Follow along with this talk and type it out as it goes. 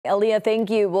Elia,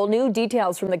 thank you. Well, new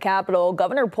details from the Capitol.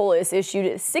 Governor Polis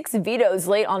issued 6 vetoes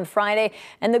late on Friday,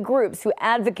 and the groups who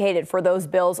advocated for those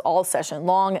bills all session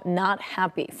long not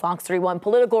happy. Fox 31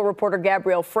 political reporter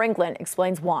Gabrielle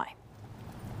explains why.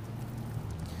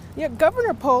 Yeah,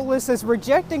 Governor Polis is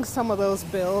rejecting some of those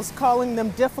bills, calling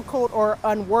them difficult or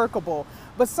unworkable.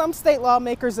 But some state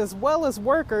lawmakers, as well as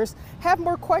workers, have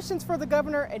more questions for the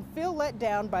governor and feel let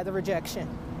down by the rejection.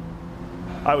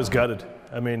 I was gutted.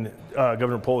 I mean,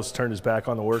 Governor Polis turned his back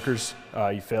on the workers.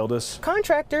 He failed us.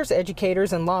 Contractors,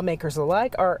 educators, and lawmakers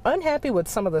alike are unhappy with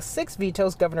some of the 6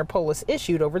 vetoes Governor Polis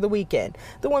issued over the weekend.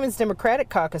 The Women's Democratic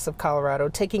Caucus of Colorado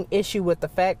taking issue with the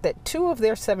fact that 2 of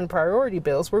their 7 priority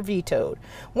bills were vetoed.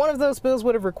 One of those bills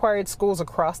would have required schools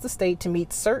across the state to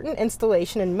meet certain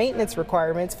installation and maintenance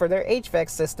requirements for their HVAC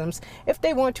systems if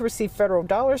they want to receive federal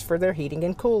dollars for their heating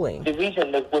and cooling. The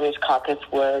reason the Women's Caucus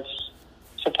was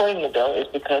supporting the bill is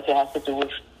because it has to do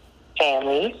with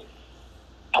families,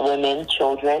 women,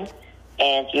 children,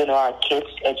 and, our kids'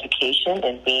 education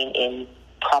and being in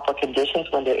proper conditions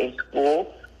when they're in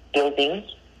school buildings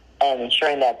and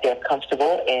ensuring that they're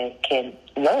comfortable and can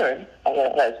learn.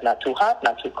 It's not too hot,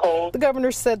 not too cold. The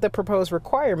governor said the proposed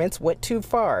requirements went too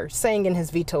far, saying in his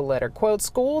veto letter, quote,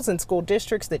 schools and school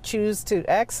districts that choose to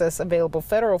access available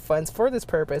federal funds for this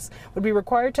purpose would be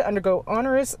required to undergo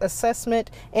onerous assessment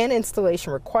and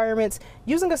installation requirements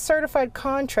using a certified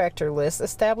contractor list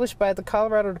established by the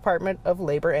Colorado Department of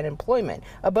Labor and Employment,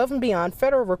 above and beyond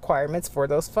federal requirements for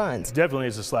those funds. Definitely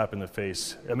is a slap in the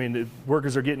face. I mean,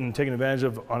 workers are getting taken advantage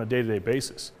of on a day-to-day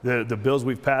basis. The bills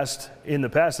we've passed in the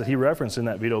past that he referenced in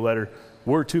that veto letter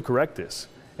were to correct this.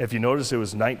 If you notice, it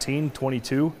was 19,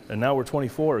 22, and now we're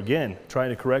 24 again, trying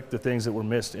to correct the things that were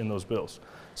missed in those bills.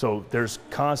 So there's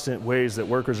constant ways that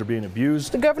workers are being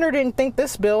abused. The governor didn't think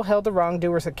this bill held the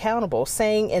wrongdoers accountable,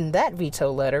 saying in that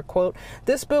veto letter, quote,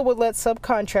 this bill would let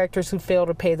subcontractors who fail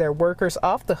to pay their workers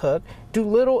off the hook, do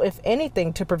little if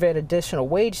anything to prevent additional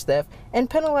wage theft, and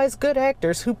penalize good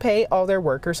actors who pay all their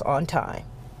workers on time.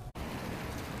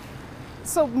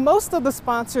 So most of the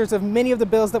sponsors of many of the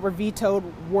bills that were vetoed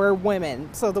were women.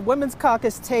 So the Women's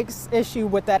Caucus takes issue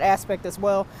with that aspect as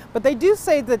well. But they do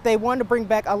say that they want to bring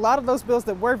back a lot of those bills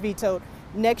that were vetoed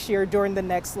next year during the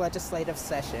next legislative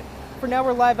session. For now,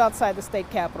 we're live outside the state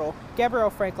capitol. Gabrielle,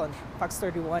 Fox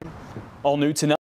 31. All new tonight.